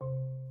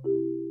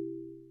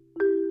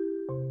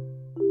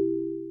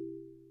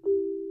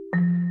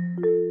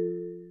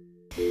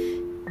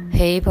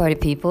Hey, party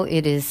people.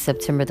 It is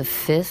September the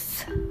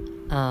 5th.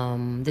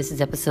 This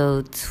is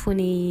episode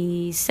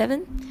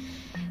 27,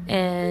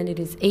 and it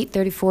is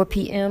 8:34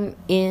 p.m.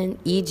 in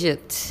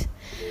Egypt.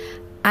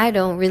 I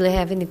don't really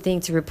have anything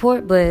to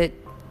report, but,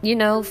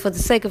 for the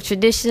sake of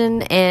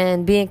tradition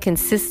and being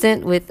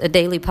consistent with a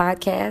daily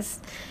podcast,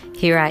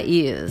 here I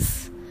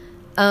is.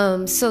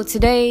 So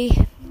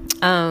today,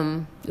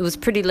 it was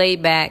pretty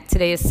laid back.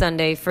 Today is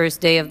Sunday,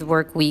 first day of the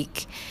work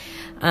week.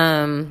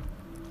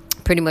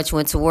 Pretty much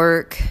went to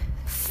work,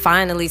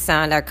 finally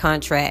signed our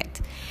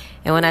contract.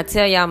 And when I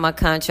tell y'all my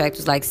contract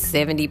was like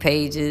 70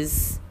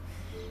 pages.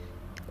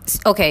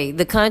 Okay,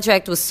 the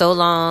contract was so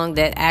long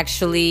that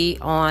actually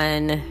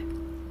every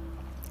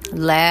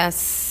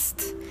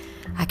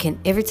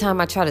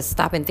time I try to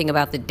stop and think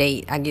about the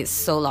date, I get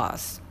so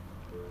lost.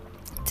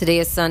 Today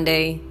is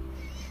Sunday.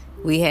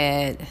 We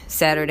had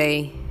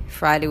Saturday,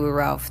 Friday we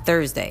were off,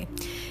 Thursday.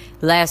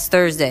 Last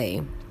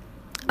Thursday,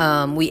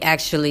 we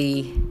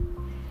actually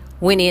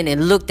went in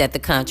and looked at the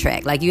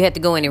contract. Like, you had to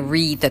go in and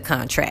read the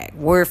contract,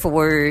 word for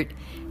word,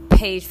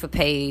 page for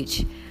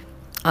page.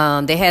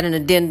 They had an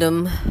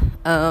addendum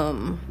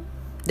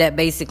that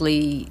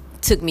basically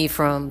took me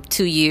from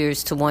 2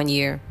 years to 1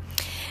 year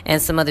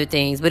and some other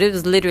things. But it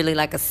was literally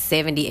like a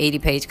 70,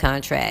 80-page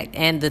contract.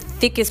 And the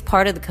thickest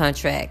part of the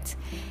contract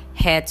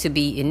had to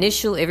be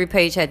initial. Every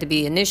page had to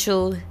be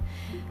initialed.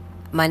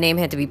 My name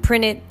had to be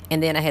printed,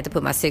 and then I had to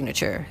put my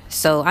signature.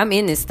 So I'm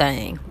in this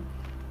thing.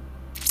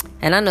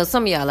 And I know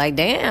some of y'all like,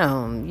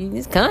 damn,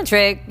 this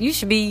contract, you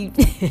should be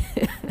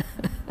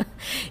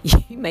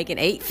you making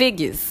 8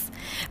 figures,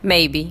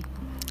 maybe.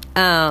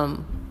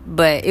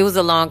 But it was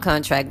a long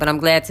contract. But I'm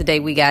glad today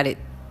we got it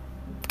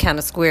kind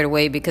of squared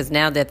away, because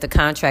now that the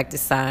contract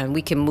is signed,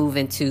 we can move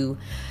into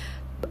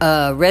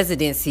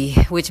residency,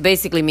 which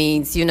basically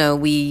means,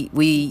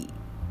 we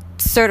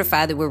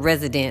certify that we're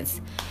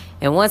residents.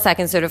 And once I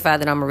can certify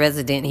that I'm a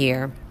resident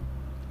here,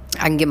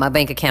 I can get my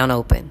bank account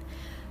open.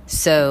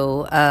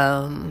 So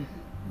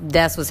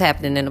that's what's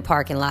happening in the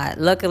parking lot.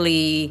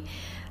 Luckily,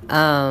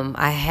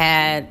 I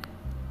had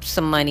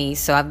some money,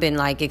 so I've been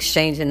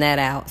exchanging that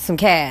out, some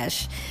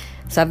cash.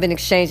 So I've been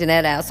exchanging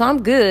that out. So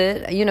I'm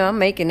good. I'm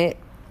making it.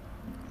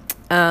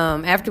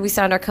 After we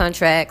signed our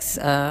contracts,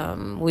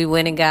 we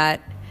went and got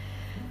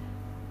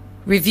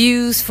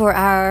reviews for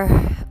our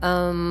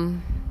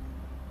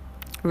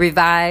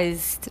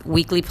revised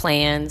weekly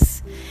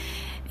plans.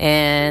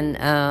 And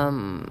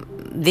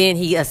then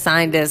he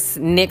assigned us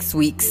next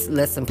week's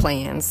lesson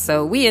plans.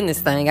 So we in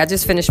this thing. I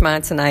just finished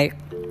mine tonight.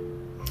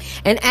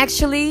 And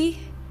actually,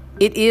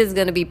 it is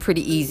going to be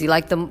pretty easy.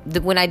 Like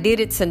when I did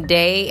it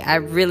today, I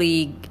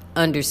really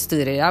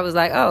understood it. I was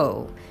like,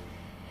 oh.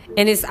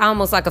 And it's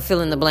almost like a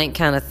fill-in-the-blank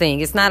kind of thing.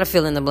 It's not a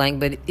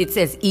fill-in-the-blank, but it's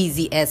as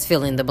easy as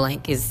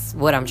fill-in-the-blank is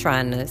what I'm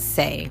trying to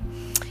say.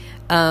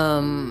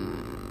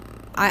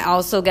 I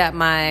also got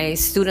my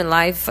student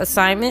life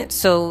assignment.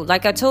 So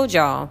like I told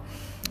y'all,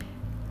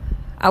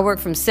 I work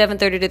from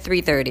 7:30 to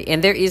 3:30,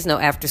 and there is no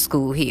after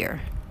school here.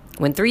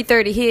 When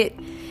 3:30 hit,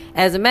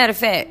 as a matter of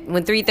fact,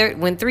 when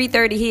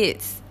 3:30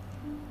 hits,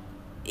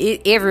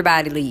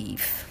 everybody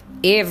leave.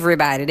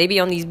 Everybody. They be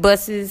on these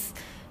buses.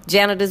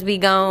 Janitors be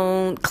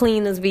gone.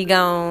 Cleaners be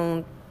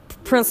gone.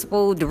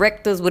 Principal,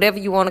 directors, whatever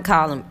you want to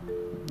call them.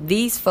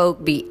 These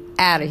folk be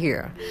out of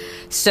here.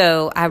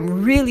 So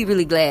I'm really,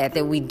 really glad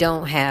that we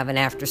don't have an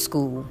after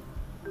school.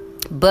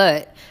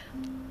 But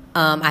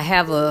I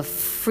have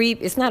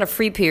it's not a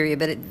free period,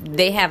 but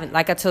they haven't,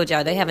 like I told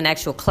y'all, they have an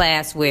actual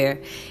class where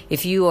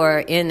if you are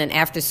in an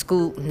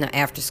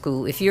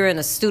if you're in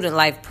a student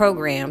life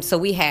program, so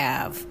we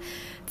have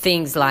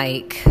things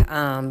like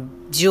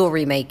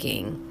jewelry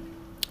making,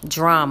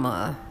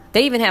 drama.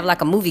 They even have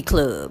like a movie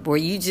club where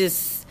you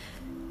just,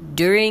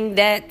 during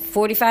that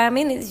 45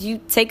 minutes, you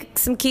take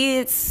some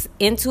kids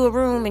into a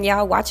room and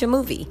y'all watch a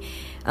movie.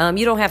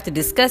 You don't have to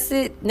discuss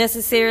it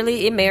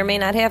necessarily. It may or may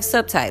not have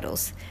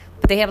subtitles.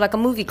 But they have like a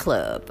movie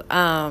club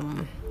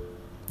and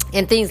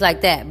things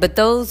like that. But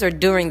those are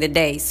during the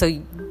day.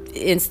 So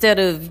instead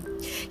of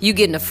you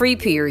getting a free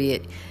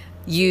period,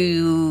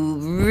 you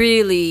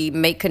really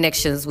make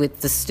connections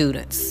with the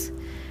students.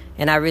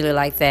 And I really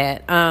like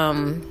that.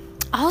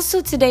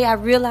 Also today, I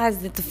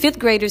realized that the 5th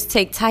graders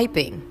take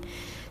typing.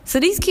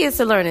 So these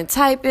kids are learning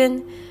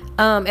typing.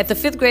 At the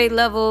 5th grade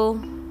level,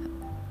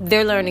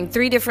 they're learning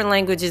 3 different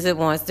languages at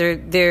once.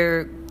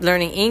 They're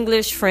learning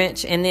English,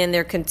 French, and then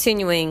they're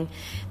continuing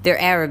their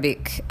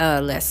Arabic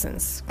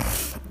lessons.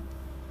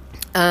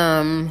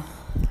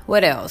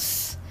 What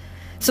else?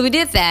 So we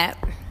did that.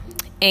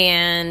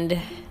 And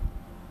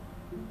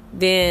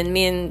then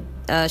me and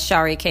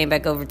Shari came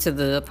back over to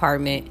the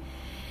apartment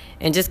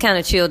and just kind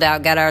of chilled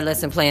out, got our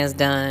lesson plans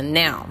done.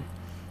 Now,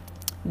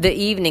 the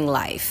evening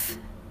life.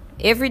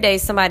 Every day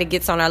somebody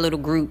gets on our little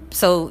group.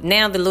 So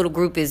now the little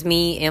group is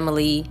me,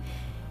 Emily,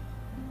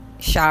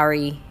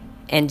 Shari,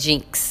 and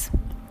Jinx.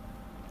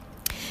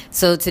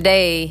 So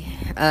today,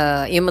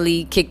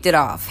 Emily kicked it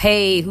off.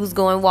 Hey, who's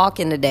going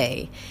walking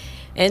today?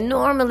 And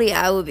normally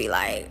I would be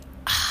like,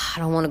 I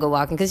don't want to go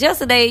walking. Because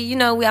yesterday,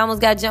 we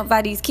almost got jumped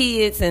by these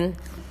kids. And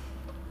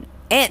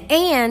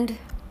And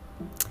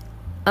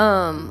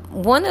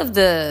one of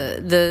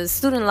the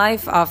student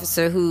life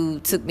officer who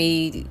took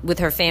me with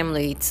her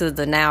family to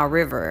the Nile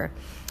River,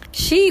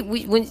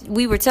 when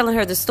we were telling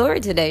her the story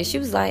today, she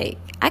was like,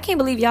 I can't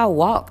believe y'all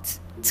walked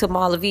to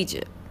Mall of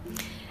Egypt.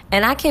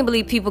 And I can't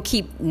believe people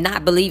keep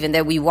not believing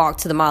that we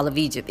walked to the Mall of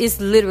Egypt. It's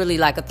literally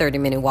like a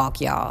 30-minute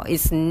walk, y'all.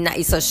 It's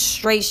a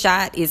straight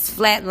shot. It's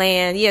flat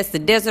land. Yes, the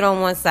desert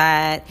on one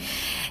side,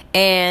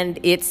 and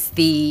it's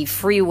the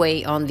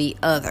freeway on the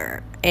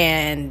other.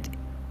 And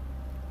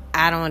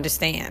I don't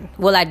understand.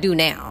 Well, I do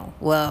now.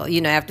 Well,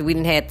 after we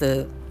didn't have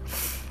the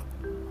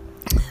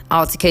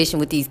altercation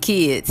with these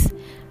kids.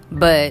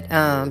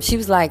 But she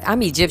was like,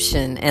 I'm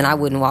Egyptian, and I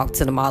wouldn't walk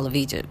to the Mall of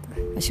Egypt.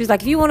 And she was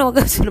like, if you want to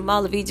go to the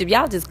Mall of Egypt,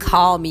 y'all just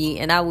call me,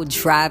 and I will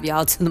drive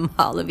y'all to the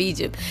Mall of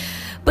Egypt.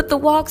 But the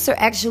walks are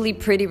actually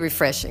pretty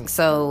refreshing.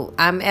 So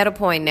I'm at a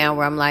point now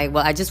where I'm like,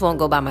 well, I just won't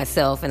go by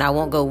myself, and I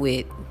won't go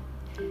with,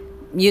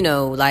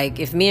 like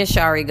if me and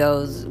Shari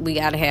goes, we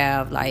got to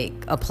have like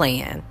a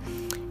plan.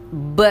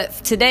 But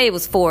today it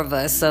was 4 of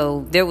us,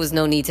 so there was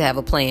no need to have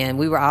a plan.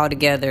 We were all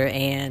together,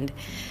 and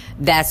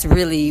that's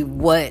really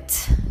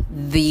what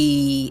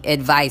the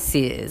advice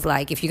is.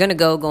 Like, if you're going to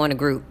go in a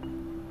group.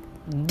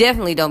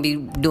 Definitely don't be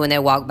doing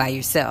that walk by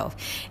yourself.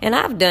 And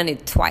I've done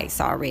it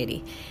twice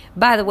already.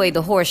 By the way,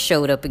 the horse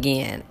showed up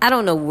again. I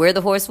don't know where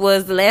the horse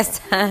was the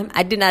last time.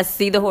 I did not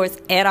see the horse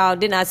at all.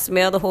 Did not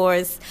smell the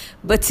horse.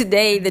 But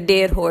today, the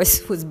dead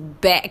horse was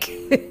back.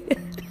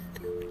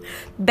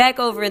 Back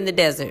over in the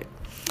desert.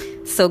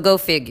 So go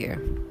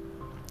figure.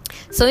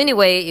 So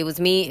anyway, it was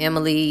me,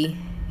 Emily.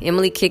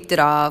 Emily kicked it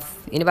off.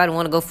 Anybody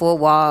want to go for a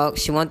walk?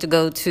 She wanted to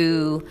go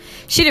to...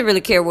 She didn't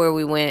really care where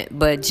we went,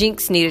 but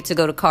Jinx needed to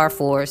go to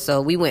Carrefour,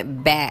 so we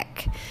went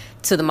back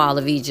to the Mall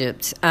of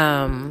Egypt.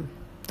 The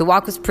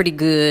walk was pretty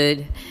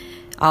good.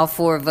 All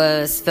 4 of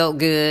us felt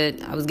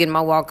good. I was getting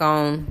my walk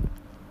on.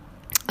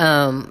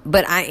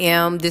 But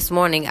this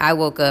morning, I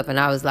woke up and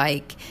I was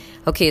like,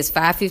 okay, it's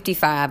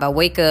 5:55. I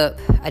wake up,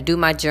 I do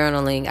my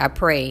journaling, I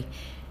pray.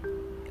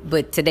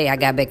 But today I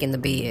got back in the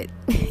bed.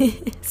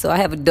 So I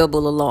have a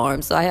double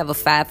alarm. So I have a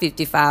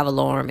 5:55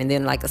 alarm and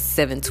then like a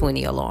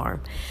 7:20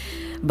 alarm.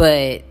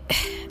 But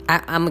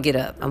I'm going to get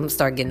up. I'm going to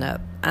start getting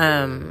up.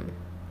 And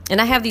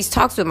I have these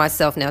talks with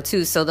myself now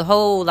too. So the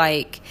whole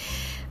like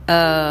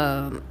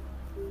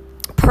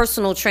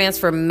personal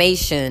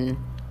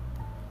transformation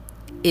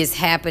is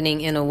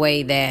happening in a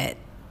way that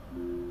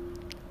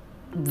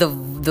the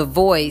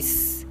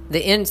voice,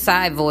 the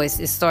inside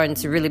voice, is starting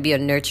to really be a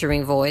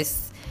nurturing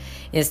voice.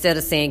 Instead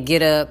of saying,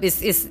 get up.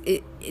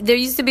 There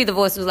used to be the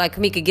voice that was like,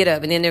 Kamika, get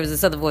up. And then there was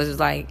this other voice that was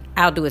like,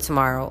 I'll do it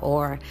tomorrow.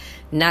 Or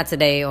not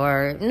today.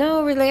 Or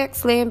no,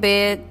 relax, lay in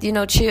bed,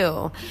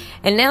 chill.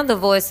 And now the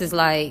voice is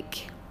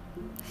like,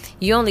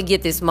 you only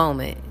get this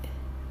moment.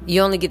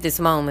 You only get this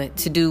moment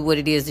to do what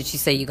it is that you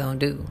say you're going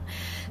to do.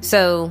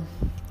 So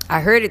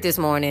I heard it this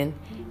morning.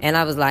 And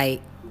I was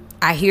like,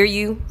 I hear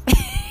you.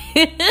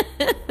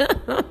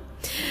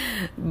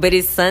 But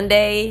it's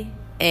Sunday.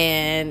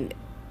 And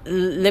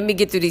let me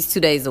get through these 2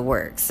 days of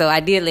work. So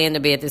I did lay in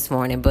the bed this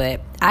morning, but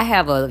I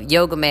have a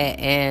yoga mat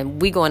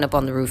and we going up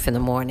on the roof in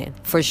the morning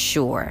for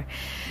sure.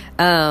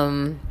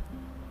 So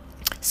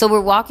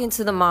we're walking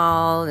to the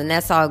mall and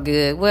that's all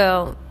good.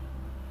 Well,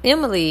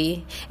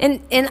 Emily,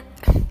 and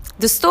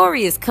the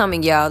story is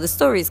coming, y'all. The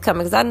story is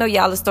coming because I know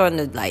y'all are starting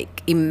to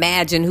like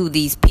imagine who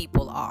these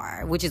people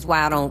are, which is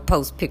why I don't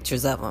post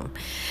pictures of them.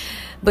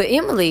 But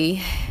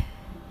Emily,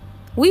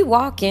 we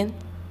walking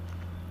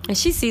and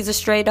she sees a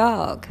stray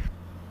dog.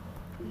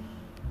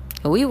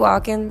 We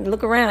walking,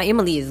 look around.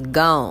 Emily is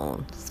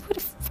gone. Where the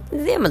fuck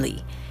is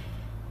Emily?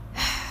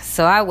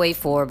 So I wait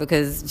for her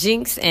because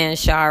Jinx and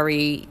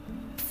Shari,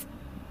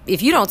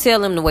 if you don't tell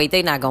them to wait,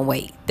 they're not going to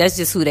wait. That's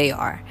just who they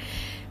are.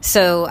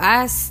 So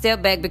I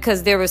stepped back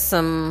because there was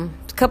a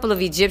couple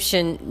of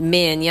Egyptian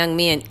men, young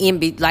men,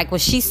 like when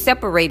she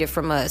separated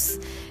from us,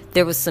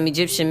 there was some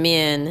Egyptian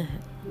men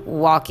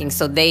walking.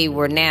 So they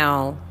were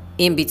now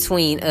in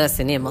between us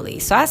and Emily.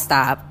 So I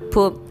stopped,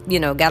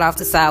 got off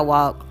the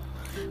sidewalk,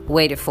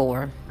 waited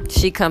for her.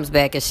 She comes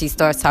back and she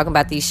starts talking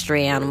about these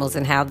stray animals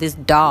and how this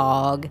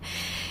dog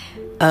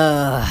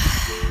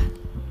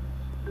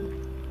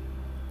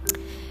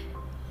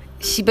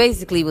she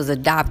basically was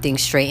adopting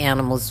stray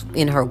animals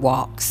in her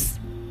walks.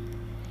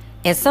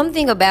 And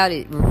something about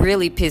it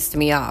really pissed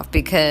me off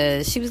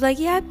because she was like,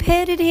 yeah, I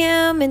petted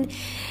him and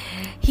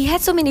he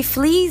had so many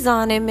fleas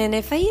on him, and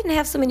if he didn't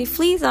have so many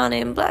fleas on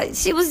him, but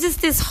she was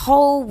just this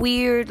whole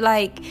weird,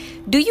 like,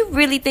 do you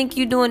really think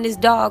you're doing this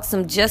dog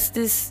some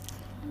justice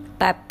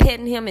by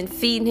petting him and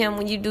feeding him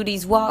when you do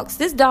these walks?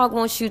 This dog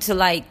wants you to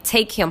like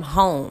take him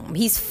home.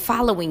 He's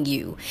following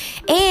you,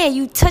 and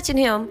you touching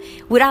him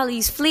with all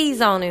these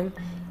fleas on him.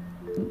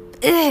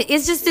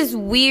 It's just this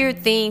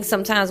weird thing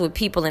sometimes with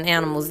people and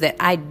animals that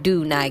I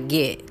do not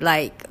get.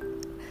 Like,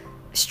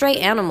 stray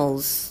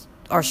animals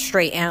are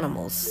stray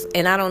animals,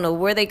 and I don't know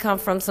where they come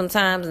from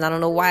sometimes, and I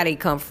don't know why they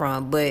come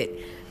from, but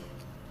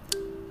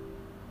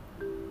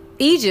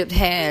Egypt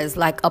has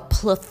like a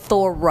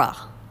plethora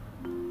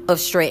of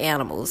stray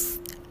animals.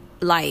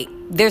 like,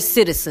 they're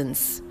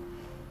citizens.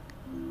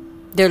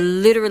 They're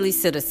literally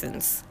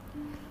citizens.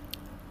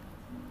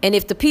 And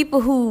if the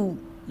people who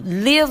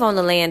live on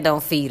the land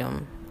don't feed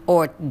them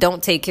or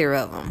don't take care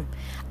of them,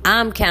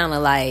 I'm kind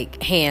of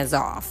like hands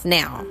off.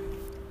 Now,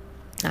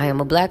 I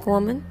am a black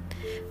woman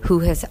who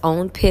has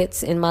owned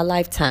pets in my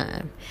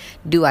lifetime.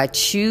 Do I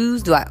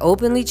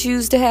openly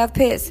choose to have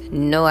pets?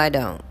 No, I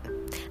don't.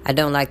 I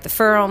don't like the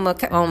fur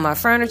on my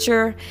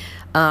furniture.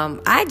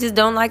 I just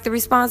don't like the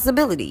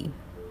responsibility.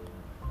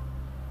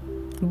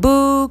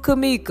 Boo,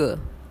 Kamika.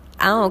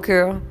 I don't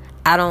care.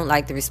 I don't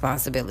like the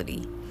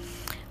responsibility.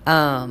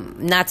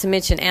 Not to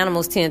mention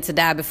animals tend to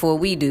die before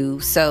we do,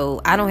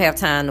 so I don't have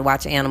time to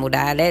watch an animal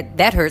die.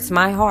 That hurts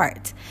my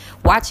heart.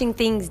 Watching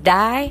things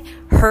die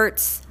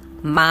hurts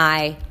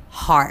my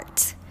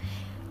heart.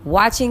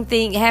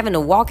 Having to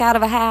walk out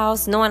of a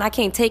house knowing I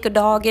can't take a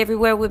dog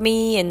everywhere with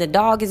me, and the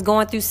dog is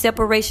going through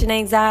separation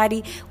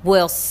anxiety,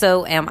 well,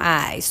 so am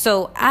I.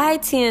 So I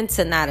tend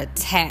to not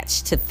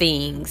attach to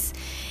things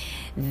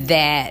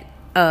that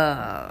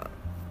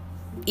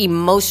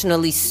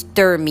emotionally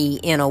stir me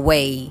in a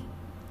way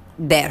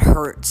that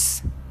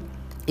hurts.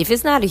 If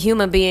it's not a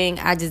human being,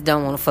 I just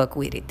don't want to fuck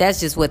with it. That's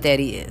just what that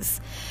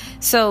is.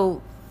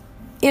 So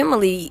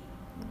Emily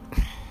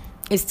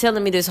is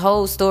telling me this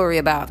whole story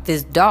about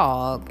this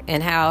dog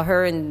and how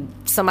her and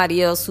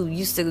somebody else who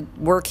used to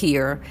work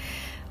here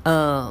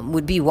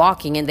would be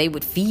walking and they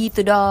would feed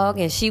the dog.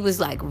 And she was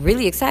like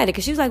really excited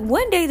because she was like,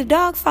 one day the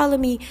dog followed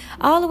me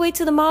all the way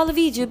to the Mall of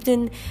Egypt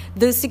and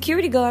the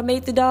security guard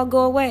made the dog go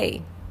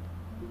away.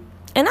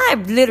 And I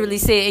literally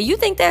said, you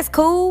think that's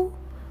cool?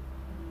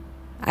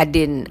 I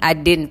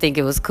didn't think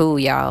it was cool,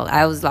 y'all.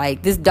 I was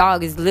like, this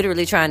dog is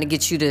literally trying to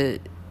get you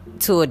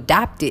to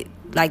adopt it.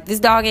 Like, this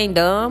dog ain't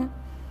dumb.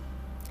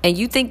 And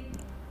you think,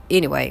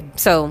 anyway.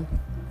 So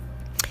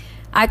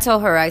I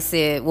told her, I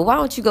said, well, why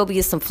don't you go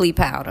get some flea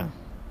powder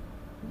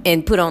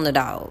and put on the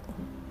dog?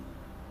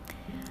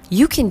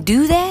 You can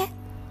do that?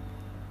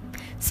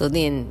 So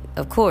then,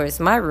 of course,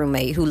 my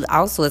roommate, who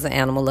also is an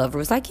animal lover,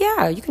 was like,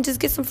 yeah, you can just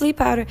get some flea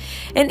powder.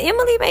 And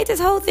Emily made this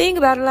whole thing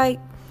about it, like,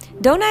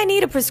 don't I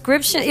need a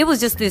prescription? It was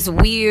just this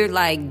weird,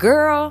 like,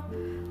 girl,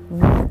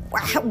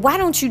 why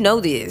don't you know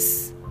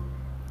this?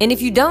 And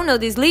if you don't know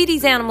this, leave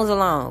these animals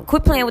alone.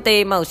 Quit playing with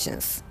their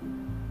emotions.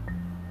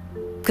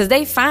 Because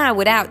they fine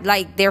without,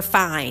 like, they're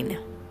fine.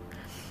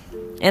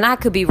 And I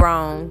could be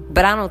wrong,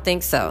 but I don't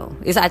think so.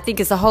 I think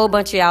it's a whole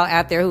bunch of y'all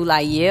out there who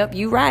like, yep,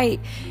 you right.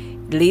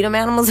 Leave them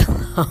animals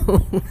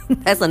alone.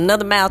 That's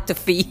another mouth to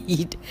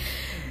feed.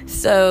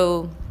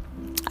 So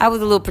I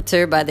was a little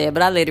perturbed by that,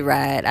 but I let it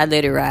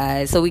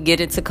ride. So we get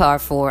into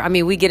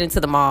we get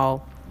into the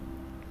mall.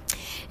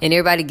 And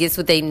everybody gets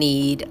what they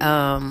need.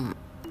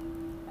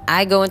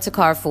 I go into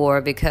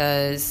Carrefour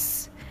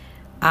because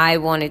I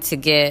wanted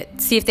to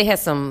see if they had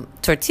some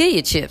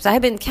tortilla chips. I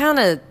had been kind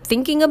of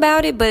thinking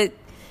about it, but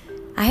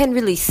I hadn't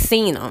really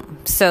seen them.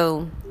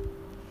 So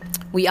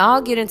we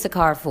all get into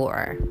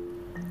Carrefour.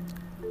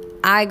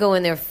 I go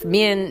in there.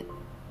 Me and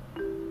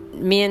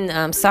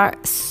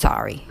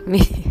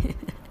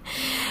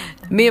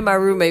my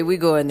roommate, we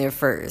go in there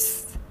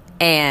first.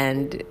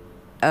 And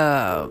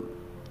so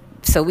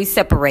we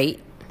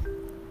separate.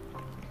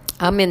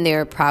 I'm in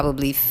there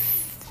probably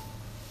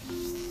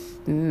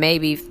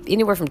maybe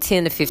anywhere from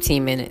 10 to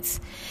 15 minutes.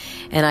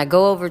 And I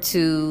go over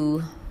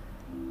to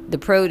the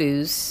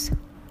produce,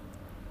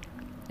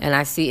 and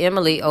I see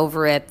Emily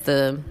over at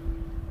the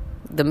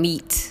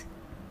meat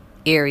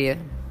area.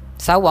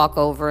 So I walk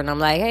over and I'm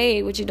like,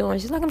 hey, what you doing?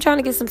 She's like, I'm trying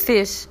to get some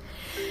fish.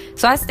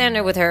 So I stand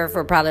there with her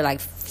for probably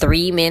like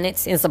 3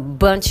 minutes. And it's a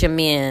bunch of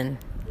men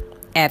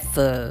at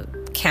the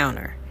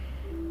counter.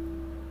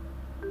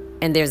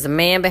 And there's a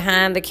man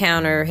behind the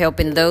counter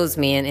helping those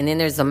men. And then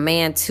there's a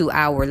man to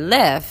our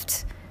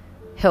left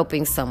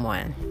helping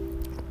someone.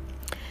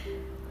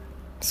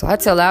 So I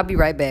tell her, I'll be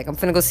right back. I'm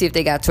finna go see if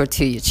they got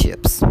tortilla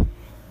chips.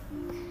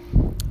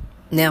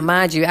 Now,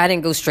 mind you, I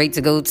didn't go straight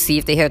to go see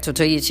if they had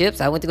tortilla chips.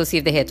 I went to go see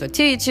if they had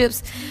tortilla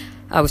chips.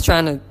 I was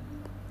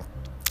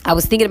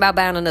thinking about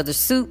buying another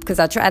soup because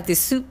I tried this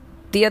soup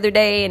the other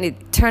day and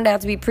it turned out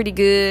to be pretty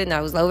good. And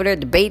I was over there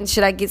debating,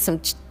 should I get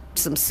some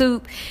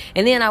soup?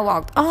 And then I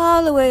walked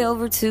all the way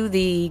over to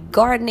the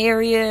garden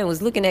area and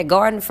was looking at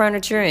garden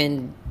furniture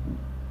and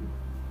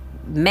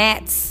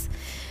mats.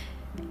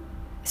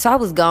 So I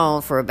was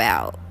gone for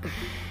about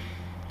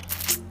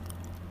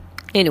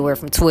anywhere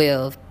from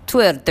 12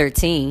 to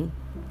 13.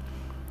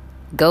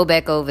 Go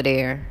back over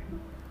there.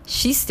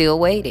 She's still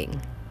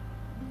waiting.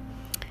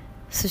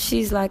 So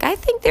she's like, I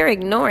think they're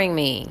ignoring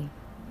me.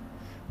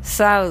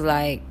 So I was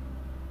like,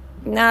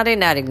 no, they're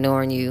not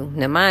ignoring you.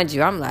 Now, mind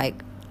you, I'm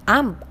like,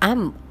 I'm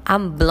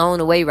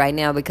blown away right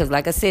now because,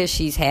 like I said,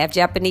 she's half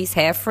Japanese,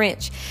 half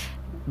French,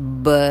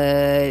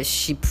 but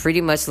she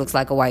pretty much looks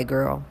like a white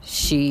girl.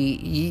 If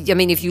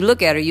you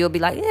look at her, you'll be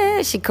like,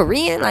 yeah, she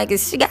Korean. Like,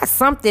 she got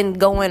something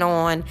going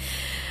on.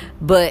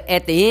 But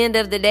at the end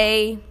of the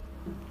day,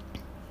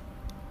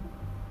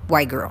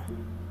 white girl.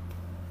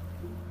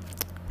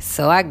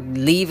 So I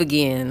leave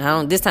again.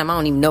 This time I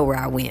don't even know where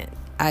I went.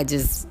 I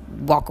just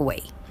walk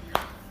away.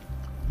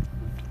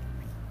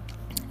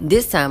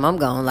 This time I'm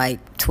gone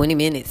like 20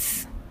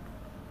 minutes.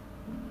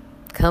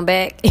 Come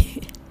back.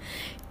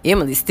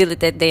 Emily's still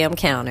at that damn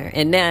counter.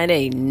 And now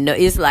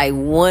it's like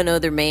one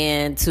other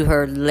man to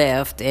her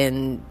left,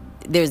 and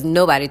there's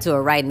nobody to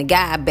her right. And the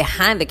guy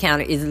behind the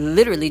counter is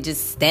literally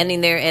just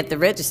standing there at the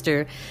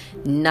register,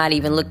 not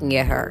even looking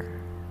at her.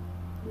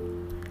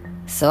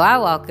 So I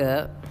walk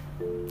up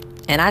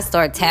and I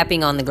start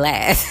tapping on the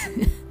glass.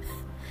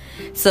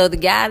 So the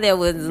guy that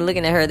was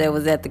looking at her, that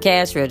was at the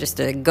cash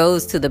register,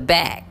 goes to the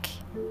back,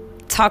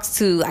 talks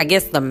to, I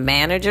guess, the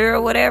manager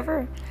or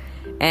whatever,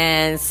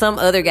 and some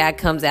other guy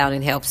comes out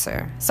and helps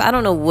her. So I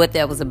don't know what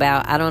that was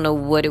about. I don't know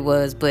what it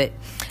was, but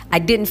I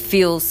didn't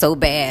feel so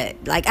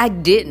bad. Like, I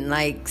didn't.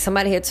 Like,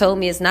 somebody had told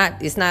me it's not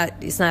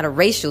a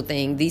racial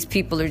thing. These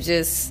people are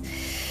just,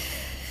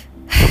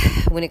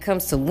 when it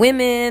comes to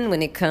women,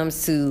 when it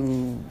comes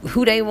to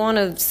who they want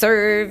to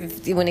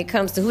serve, when it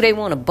comes to who they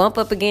want to bump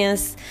up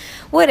against,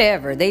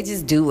 whatever, they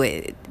just do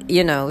it,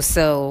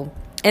 so.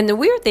 And the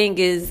weird thing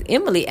is,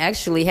 Emily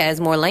actually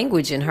has more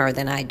language in her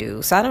than I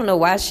do. So I don't know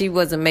why she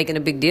wasn't making a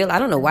big deal. I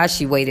don't know why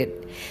she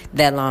waited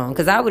that long.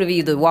 Because I would have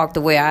either walked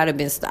away or I'd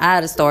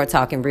have started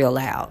talking real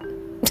loud.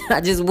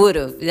 I just would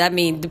have. I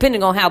mean,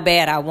 depending on how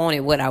bad I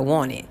wanted what I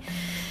wanted.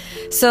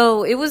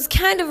 So it was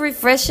kind of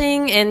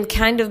refreshing and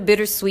kind of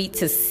bittersweet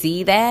to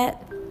see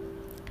that.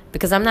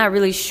 Because I'm not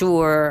really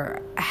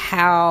sure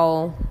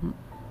how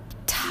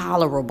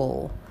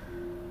tolerable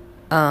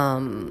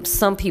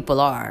some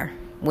people are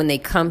when they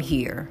come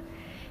here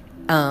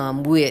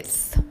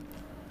with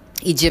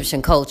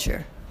Egyptian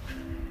culture.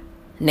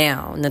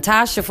 Now,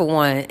 Natasha, for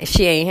one,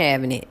 she ain't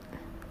having it.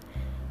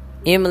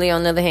 Emily,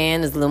 on the other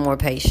hand, is a little more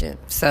patient.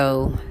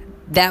 So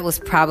that was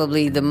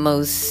probably the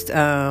most...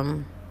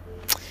 that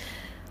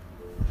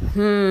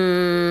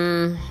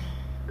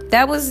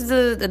was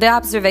the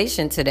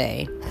observation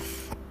today.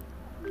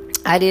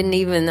 I didn't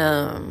even...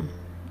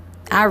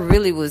 I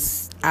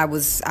was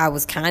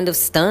kind of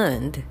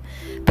stunned.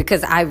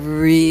 Because I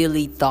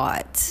really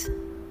thought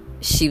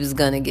she was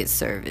going to get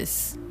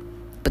service.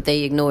 But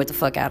they ignored the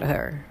fuck out of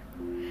her.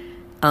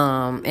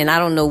 And I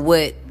don't know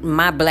what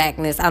my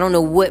blackness, I don't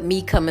know what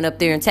me coming up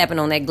there and tapping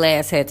on that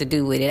glass had to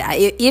do with it.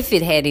 If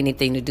it had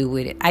anything to do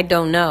with it. I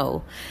don't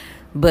know.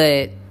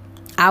 But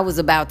I was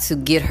about to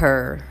get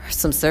her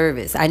some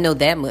service. I know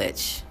that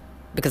much.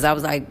 Because I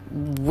was like,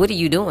 what are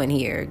you doing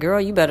here?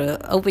 Girl, you better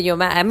open your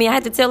mouth. I mean, I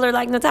had to tell her,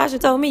 like Natasha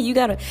told me, you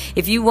got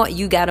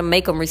to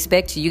make them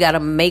respect you. You got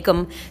to make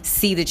them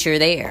see that you're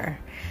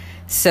there.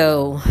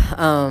 So,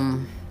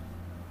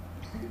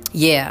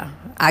 yeah,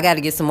 I got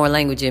to get some more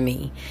language in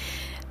me.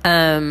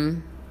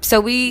 So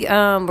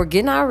we're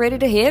getting all ready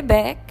to head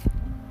back.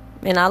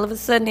 And all of a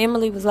sudden,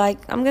 Emily was like,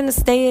 I'm going to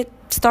stay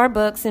at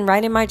Starbucks and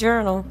write in my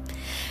journal.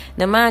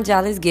 Now, mind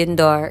y'all, it's getting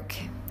dark.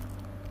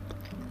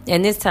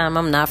 And this time,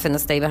 I'm not finna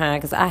stay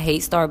behind because I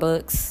hate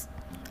Starbucks.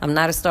 I'm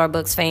not a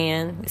Starbucks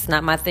fan. It's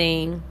not my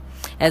thing.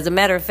 As a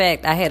matter of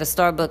fact, I had a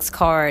Starbucks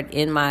card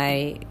in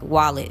my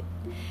wallet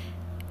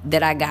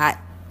that I got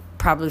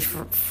probably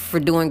for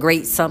doing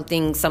great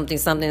something.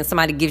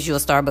 Somebody gives you a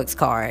Starbucks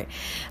card.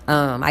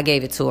 I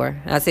gave it to her.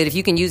 I said, if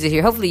you can use it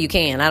here, hopefully you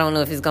can. I don't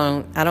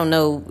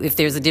know if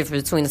there's a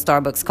difference between the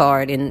Starbucks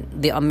card in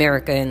the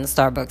America and the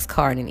Starbucks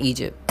card in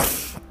Egypt.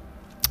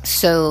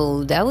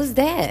 So that was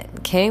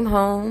that. Came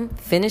home,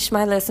 finished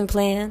my lesson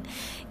plan,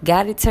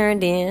 got it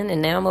turned in,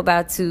 and now I'm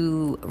about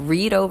to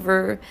read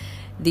over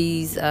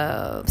these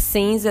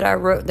scenes that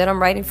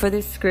I'm writing for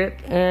this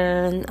script,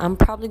 and I'm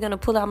probably going to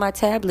pull out my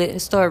tablet and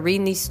start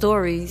reading these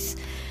stories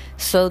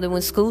so that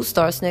when school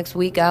starts next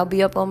week, I'll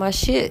be up on my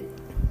shit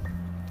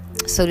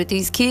so that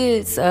these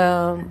kids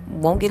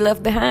won't get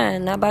left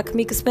behind. Not by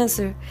Kamika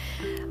Spencer.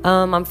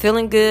 I'm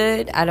feeling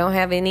good. I don't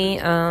have any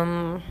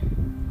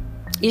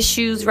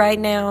issues right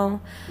now.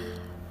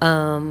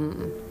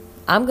 I'm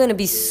gonna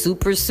be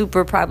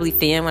super probably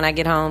thin when I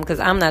get home because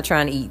I'm not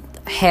trying to eat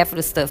half of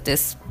the stuff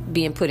that's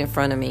being put in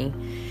front of me,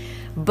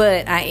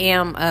 but I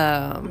am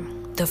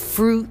the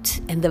fruit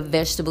and the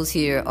vegetables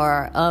here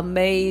are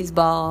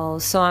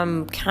amazeballs, so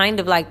I'm kind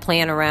of like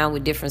playing around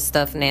with different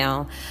stuff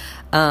now.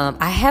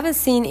 I haven't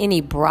seen any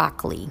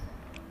broccoli.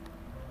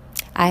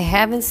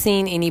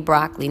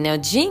 Now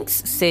Jinx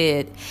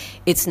said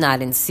it's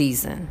not in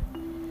season.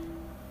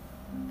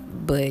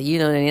 But, in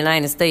the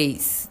United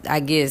States, I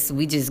guess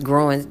we just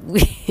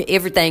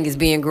everything is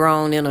being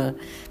grown in a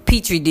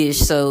petri dish,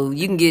 so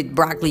you can get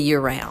broccoli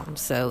year round.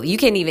 So you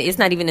can't even, it's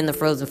not even in the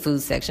frozen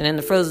food section. And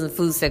the frozen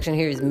food section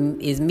here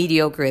is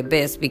mediocre at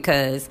best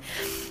because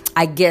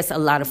I guess a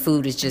lot of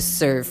food is just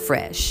served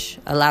fresh.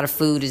 A lot of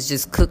food is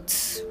just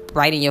cooked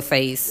right in your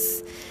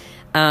face.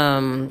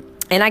 And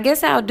I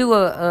guess I'll do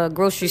a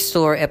grocery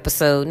store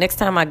episode. Next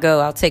time I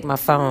go, I'll take my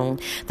phone.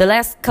 The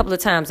last couple of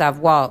times I've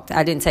walked,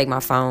 I didn't take my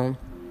phone.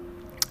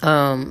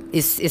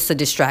 It's a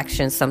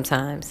distraction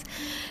sometimes.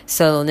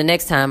 So the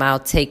next time I'll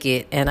take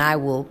it and I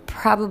will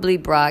probably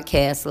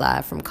broadcast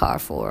live from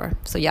Carrefour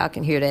so y'all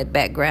can hear that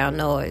background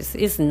noise.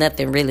 It's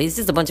nothing really. It's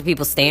just a bunch of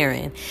people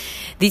staring.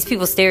 These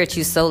people stare at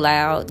you so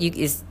loud.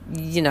 It's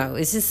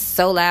just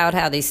so loud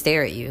how they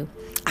stare at you.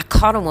 I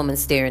caught a woman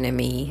staring at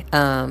me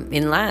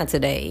in line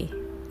today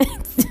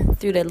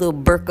through that little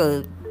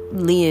burqa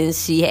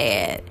lens she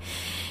had.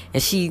 And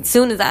as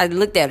soon as I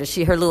looked at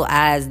her, her little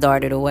eyes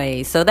darted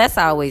away. So that's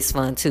always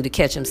fun too, to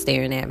catch them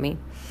staring at me.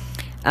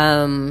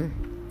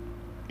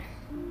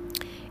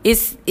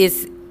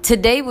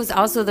 Today was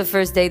also the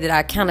first day that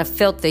I kind of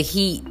felt the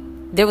heat.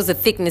 There was a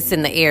thickness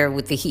in the air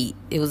with the heat.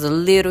 It was a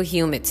little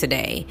humid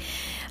today.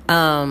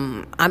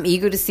 I'm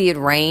eager to see it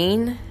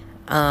rain.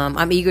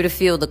 I'm eager to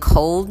feel the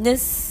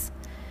coldness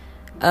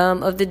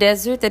of the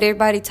desert that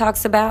everybody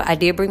talks about. I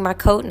did bring my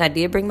coat and I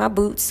did bring my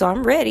boots, so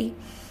I'm ready.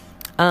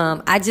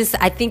 I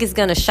think it's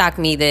going to shock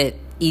me that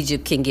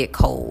Egypt can get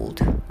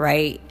cold,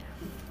 right?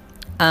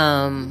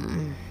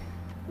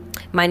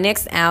 My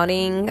next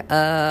outing,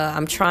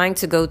 I'm trying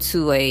to go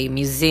to a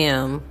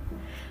museum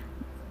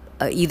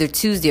either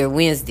Tuesday or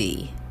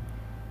Wednesday.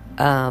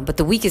 But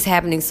the week is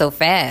happening so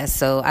fast,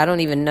 so I don't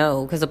even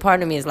know. Because a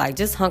part of me is like,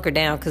 just hunker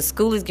down because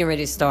school is getting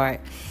ready to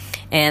start.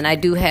 And I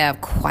do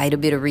have quite a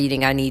bit of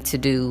reading I need to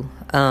do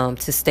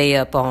to stay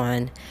up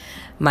on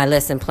my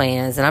lesson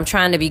plans. And I'm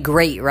trying to be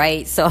great,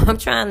 right? So I'm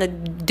trying to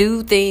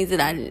do things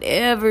that I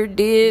never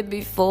did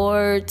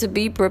before to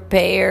be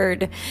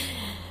prepared.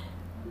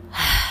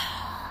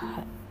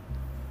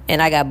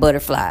 And I got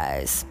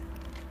butterflies.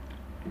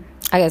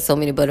 I got so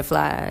many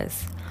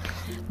butterflies.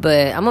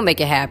 But I'm going to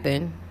make it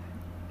happen.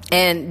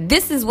 And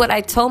this is what I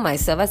told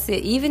myself. I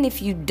said,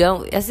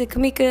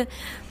 Kamika,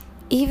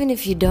 even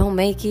if you don't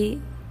make it,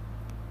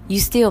 you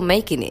still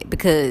making it,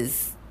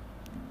 because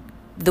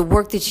the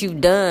work that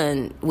you've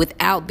done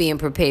without being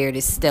prepared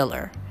is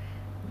stellar,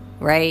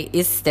 right?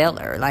 It's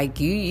stellar. Like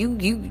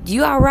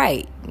you all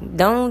right.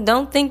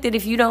 Don't think that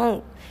if you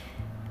don't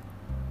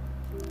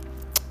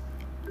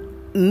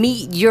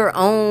meet your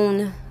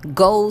own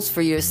goals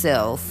for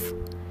yourself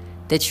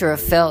that you're a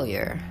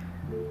failure,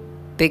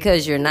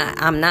 because you're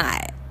not. I'm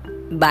not,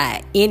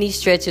 by any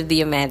stretch of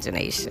the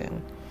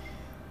imagination.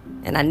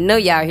 And I know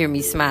y'all hear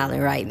me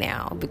smiling right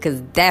now,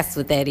 because that's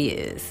what that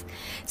is.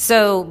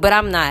 So, but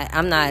I'm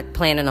not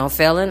planning on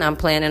failing. I'm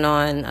planning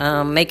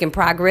on making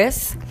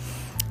progress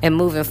and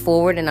moving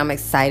forward, and I'm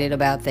excited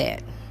about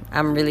that.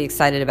 I'm really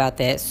excited about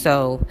that.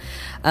 So,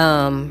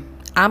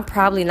 I'm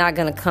probably not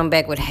going to come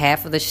back with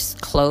half of the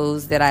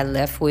clothes that I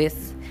left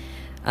with.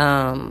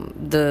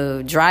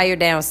 The dryer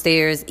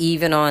downstairs,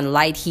 even on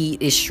light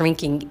heat, is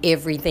shrinking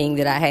everything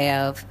that I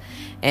have.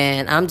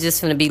 And I'm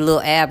just going to be little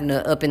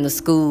Abner up in the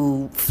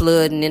school,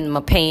 flooding in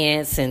my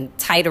pants and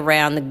tight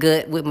around the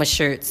gut with my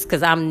shirts,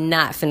 because I'm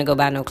not finna go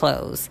buy no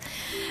clothes.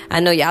 I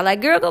know y'all like,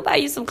 girl, go buy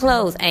you some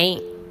clothes.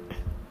 Ain't.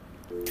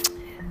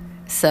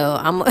 So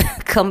I'm going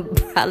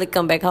to probably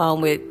come back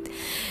home with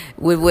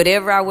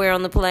whatever I wear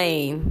on the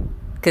plane,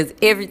 because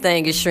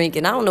everything is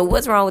shrinking. I don't know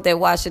what's wrong with that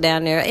washer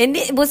down there. And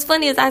what's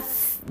funny is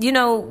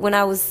when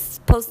I was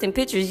posting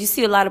pictures, you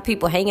see a lot of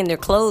people hanging their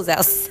clothes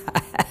outside.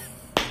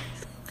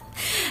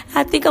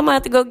 I think I'm going to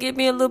have to go get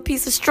me a little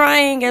piece of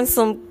string and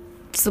some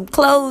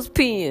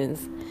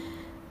clothespins.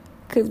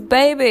 Because,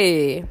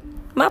 baby,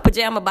 my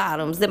pajama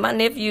bottoms that my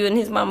nephew and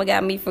his mama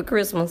got me for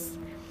Christmas,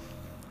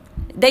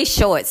 they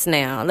shorts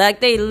now.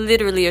 Like, they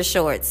literally are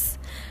shorts.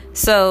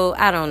 So,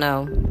 I don't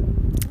know.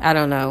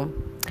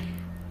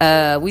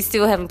 We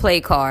still haven't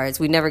played cards.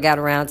 We never got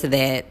around to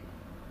that.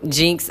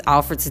 Jinx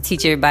offered to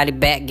teach everybody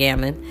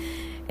backgammon.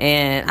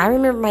 And I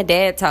remember my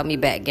dad taught me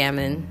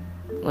backgammon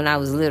when I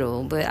was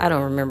little, but I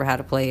don't remember how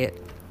to play it.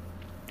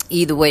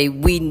 Either way,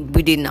 we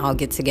didn't all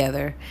get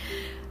together.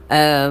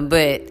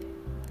 But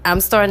I'm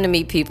starting to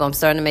meet people. I'm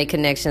starting to make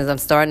connections. I'm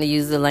starting to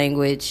use the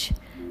language.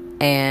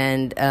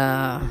 And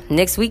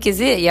next week is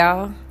it,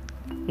 y'all.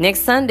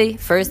 Next Sunday,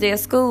 first day of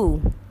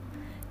school.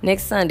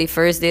 Next Sunday,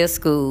 first day of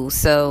school.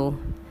 So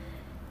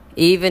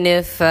even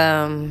if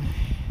we're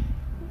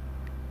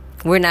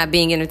not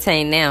being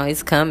entertained now,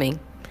 it's coming.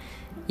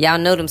 Y'all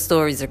know them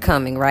stories are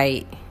coming,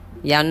 right?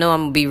 Y'all know I'm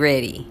going to be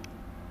ready.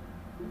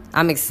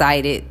 I'm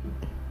excited,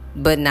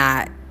 but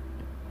not.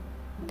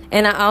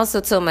 And I also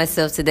told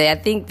myself today, I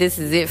think this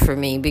is it for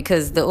me,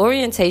 because the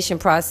orientation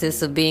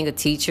process of being a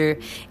teacher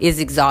is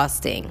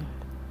exhausting.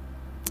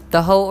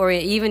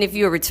 Even if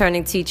you're a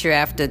returning teacher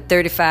after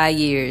 35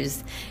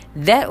 years,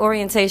 that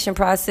orientation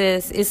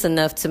process is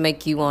enough to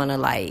make you want to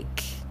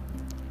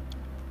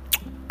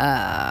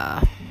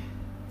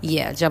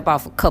jump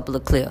off a couple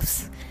of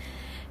cliffs.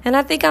 And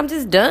I think I'm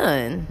just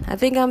done.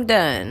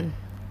 And,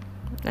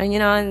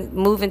 I'm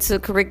moving to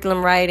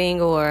curriculum writing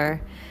or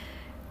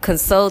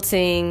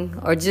consulting,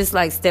 or just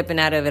like stepping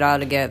out of it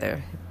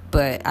altogether.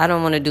 But I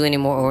don't want to do any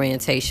more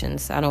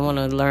orientations. I don't want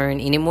to learn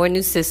any more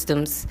new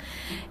systems.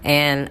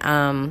 And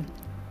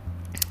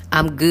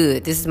I'm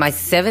good. This is my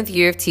 7th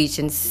year of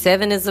teaching.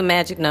 7 is a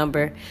magic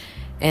number.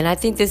 And I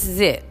think this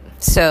is it.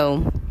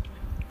 So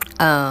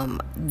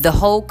The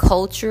whole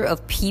culture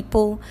of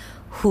people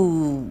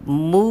who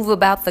move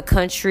about the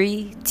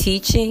country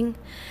teaching,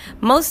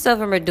 most of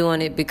them are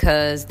doing it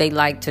because they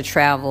like to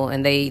travel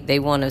and they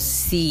want to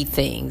see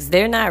things.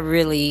 They're not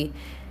really,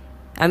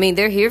 I mean,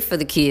 they're here for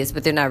the kids,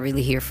 but they're not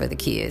really here for the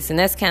kids. And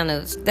that's kind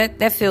of,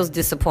 that feels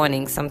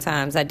disappointing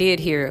sometimes. I did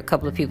hear a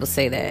couple of people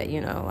say that,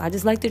 I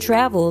just like to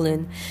travel,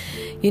 and,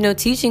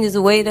 teaching is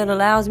a way that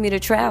allows me to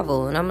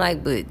travel. And I'm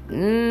like, but,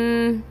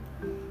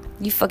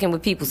 you fucking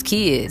with people's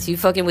kids. You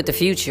fucking with the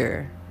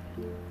future,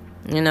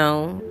 And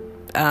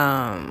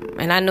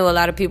I know a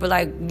lot of people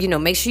like,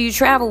 make sure you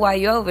travel while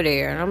you're over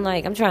there. And I'm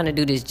like, I'm trying to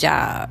do this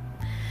job.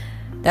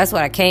 That's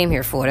what I came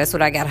here for. That's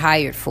what I got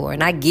hired for.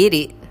 And I get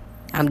it.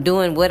 I'm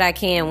doing what I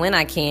can when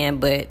I can.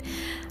 But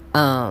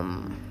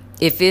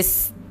if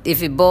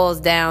it boils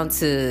down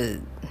to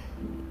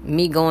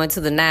me going to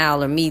the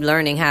Nile or me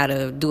learning how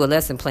to do a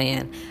lesson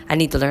plan, I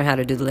need to learn how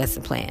to do the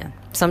lesson plan.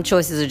 Some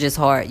choices are just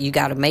hard. You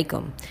got to make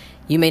them.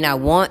 You may not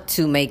want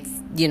to make,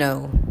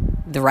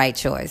 the right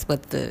choice,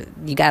 but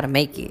you got to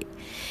make it.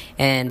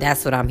 And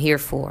that's what I'm here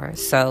for.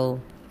 So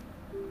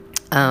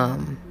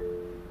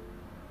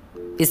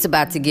it's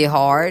about to get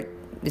hard.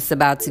 It's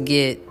about to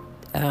get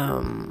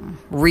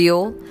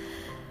real.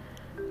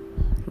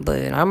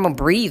 But I'm a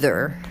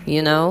breather,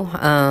 and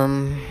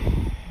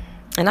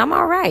I'm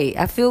all right.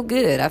 I feel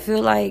good. I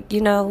feel like,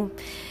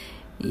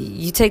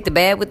 you take the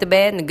bad with the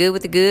bad and the good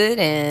with the good,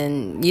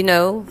 and,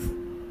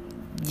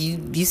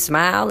 you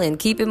smile and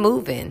keep it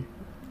moving.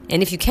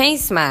 And if you can't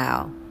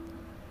smile,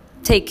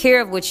 take care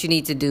of what you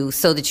need to do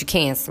so that you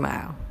can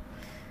smile.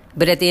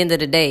 But at the end of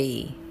the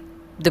day,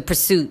 the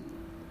pursuit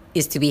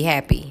is to be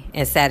happy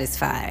and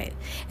satisfied,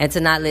 and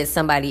to not let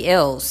somebody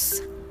else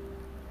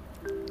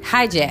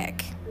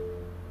hijack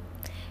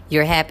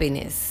your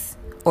happiness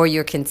or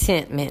your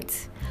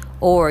contentment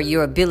or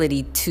your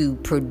ability to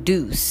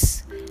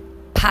produce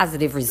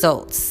positive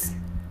results.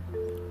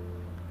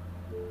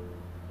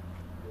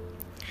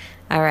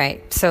 All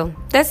right, so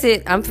that's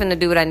it. I'm finna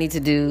do what I need to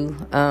do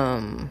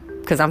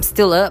because I'm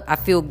still up. I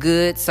feel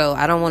good, so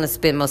I don't want to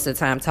spend most of the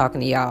time talking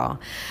to y'all.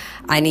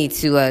 I need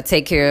to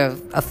take care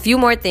of a few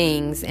more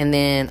things, and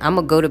then I'm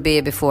going to go to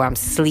bed before I'm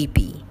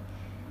sleepy.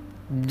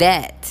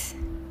 That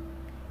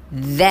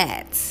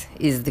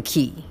is the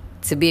key,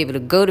 to be able to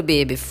go to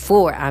bed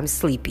before I'm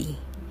sleepy.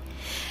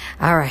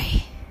 All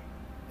right.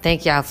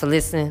 Thank y'all for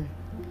listening.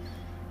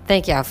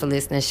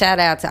 Shout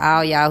out to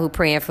all y'all who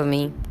praying for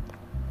me.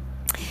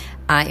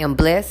 I am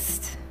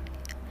blessed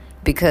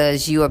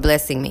because you are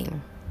blessing me.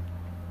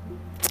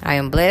 I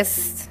am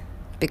blessed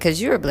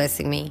because you are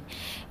blessing me.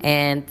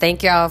 And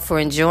thank y'all for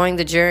enjoying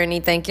the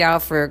journey. Thank y'all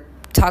for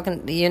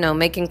talking,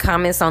 making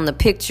comments on the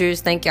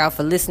pictures. Thank y'all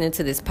for listening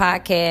to this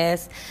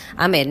podcast.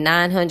 I'm at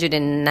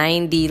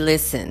 990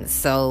 listens.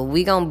 So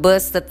we going to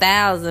bust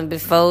 1,000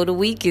 before the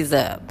week is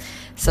up.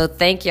 So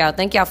thank y'all.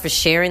 Thank y'all for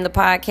sharing the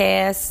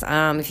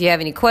podcast. If you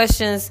have any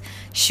questions,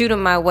 shoot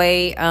them my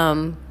way.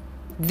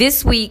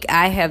 This week,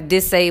 I have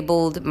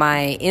disabled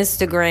my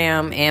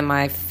Instagram and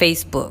my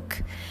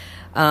Facebook.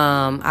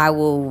 I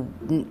will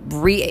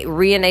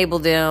re-enable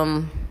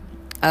them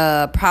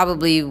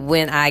probably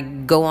when I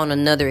go on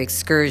another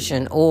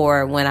excursion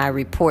or when I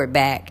report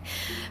back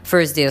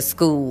first day of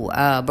school.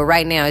 But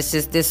right now, it's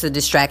just this a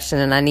distraction,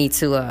 and I need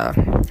to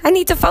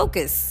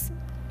focus.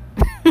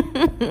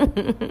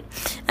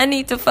 I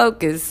need to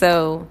focus,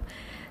 so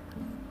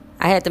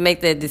I had to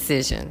make that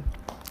decision.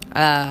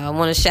 I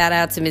want to shout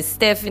out to Miss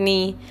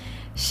Stephanie,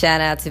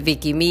 shout out to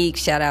Vicky Meek,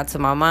 shout out to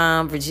my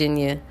mom,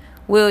 Virginia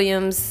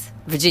Williams,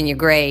 Virginia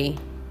Gray,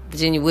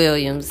 Virginia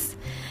Williams.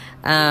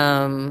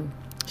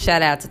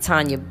 Shout out to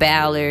Tanya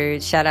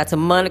Ballard, shout out to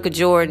Monica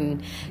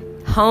Jordan.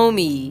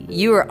 Homie,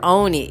 you're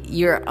on it.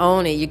 You're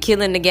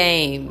killing the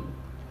game.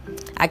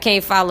 I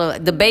can't follow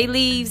the bay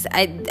leaves.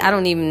 I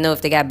don't even know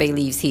if they got bay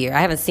leaves here. I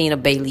haven't seen a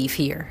bay leaf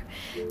here.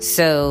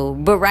 So,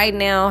 but right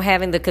now,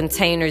 having the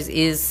containers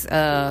is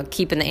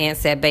keeping the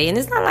ants at bay. And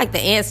it's not like the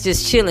ants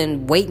just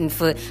chilling, waiting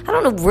for... I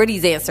don't know where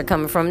these ants are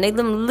coming from. They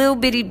them little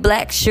bitty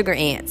black sugar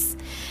ants.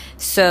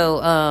 So,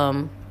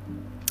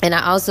 and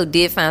I also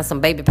did find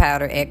some baby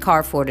powder at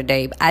Carrefour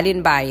today. I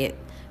didn't buy it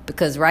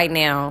because right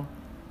now,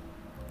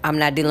 I'm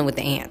not dealing with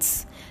the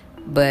ants.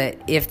 But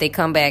if they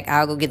come back,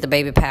 I'll go get the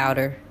baby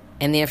powder.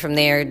 And then from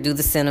there, do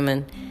the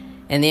cinnamon.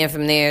 And then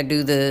from there,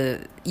 do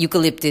the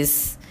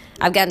eucalyptus.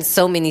 I've gotten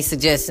so many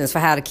suggestions for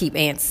how to keep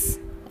ants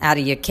out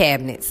of your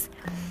cabinets.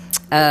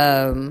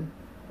 Shout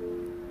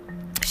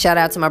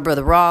out to my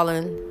brother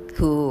Rollin,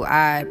 who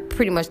I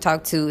pretty much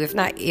talk to, if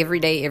not every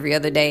day, every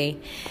other day.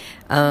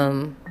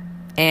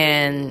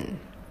 And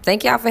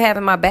thank y'all for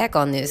having my back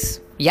on this.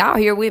 Y'all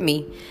here with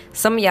me.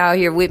 Some of y'all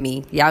here with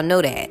me. Y'all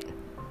know that.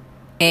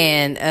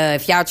 And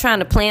if y'all trying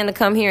to plan to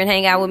come here and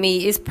hang out with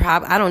me,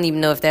 I don't even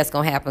know if that's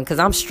going to happen because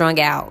I'm strung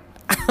out.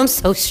 I'm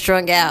so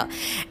strung out.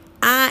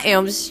 I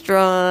am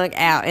strung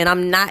out, and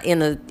I'm not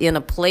in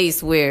a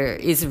place where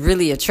it's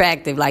really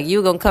attractive. Like,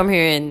 you're going to come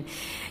here and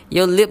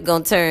your lip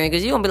going to turn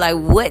because you're going to be like,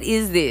 what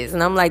is this?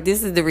 And I'm like,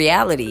 this is the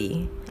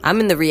reality. I'm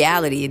in the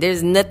reality.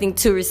 There's nothing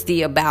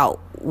touristy about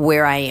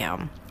where I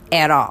am.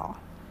 at all.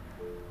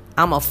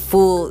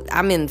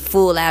 I'm in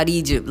full out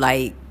Egypt.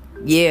 Like,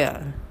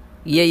 yeah.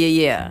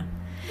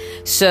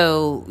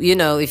 So,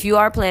 if you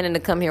are planning to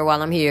come here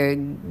while I'm here,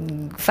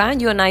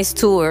 find you a nice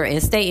tour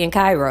and stay in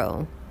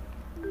Cairo.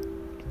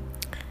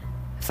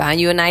 Find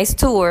you a nice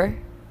tour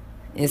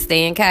and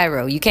stay in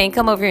Cairo. You can't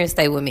come over here and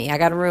stay with me. I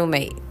got a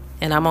roommate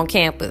and I'm on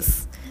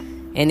campus.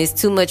 And it's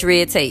too much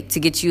red tape to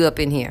get you up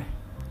in here.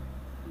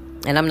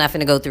 And I'm not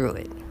finna go through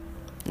it.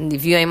 And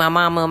if you ain't my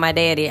mama or my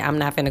daddy, I'm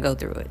not finna go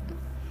through it.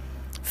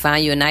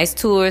 Find you a nice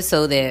tour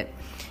so that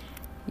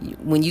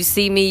when you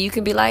see me, you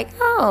can be like,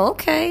 oh,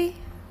 okay.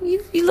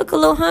 You look a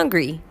little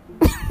hungry.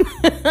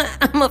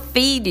 I'm going to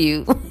feed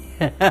you.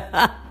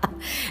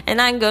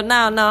 And I can go, no,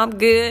 I'm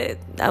good.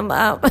 I'm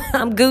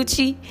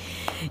Gucci.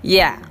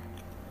 Yeah.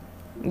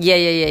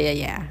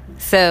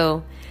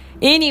 So,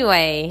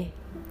 anyway,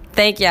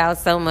 thank y'all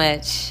so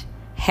much.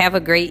 Have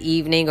a great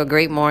evening or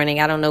great morning.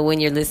 I don't know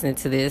when you're listening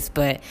to this,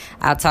 but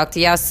I'll talk to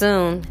y'all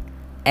soon,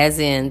 as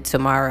in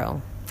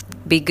tomorrow.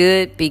 Be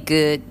good, be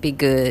God.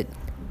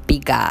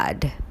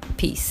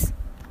 Peace.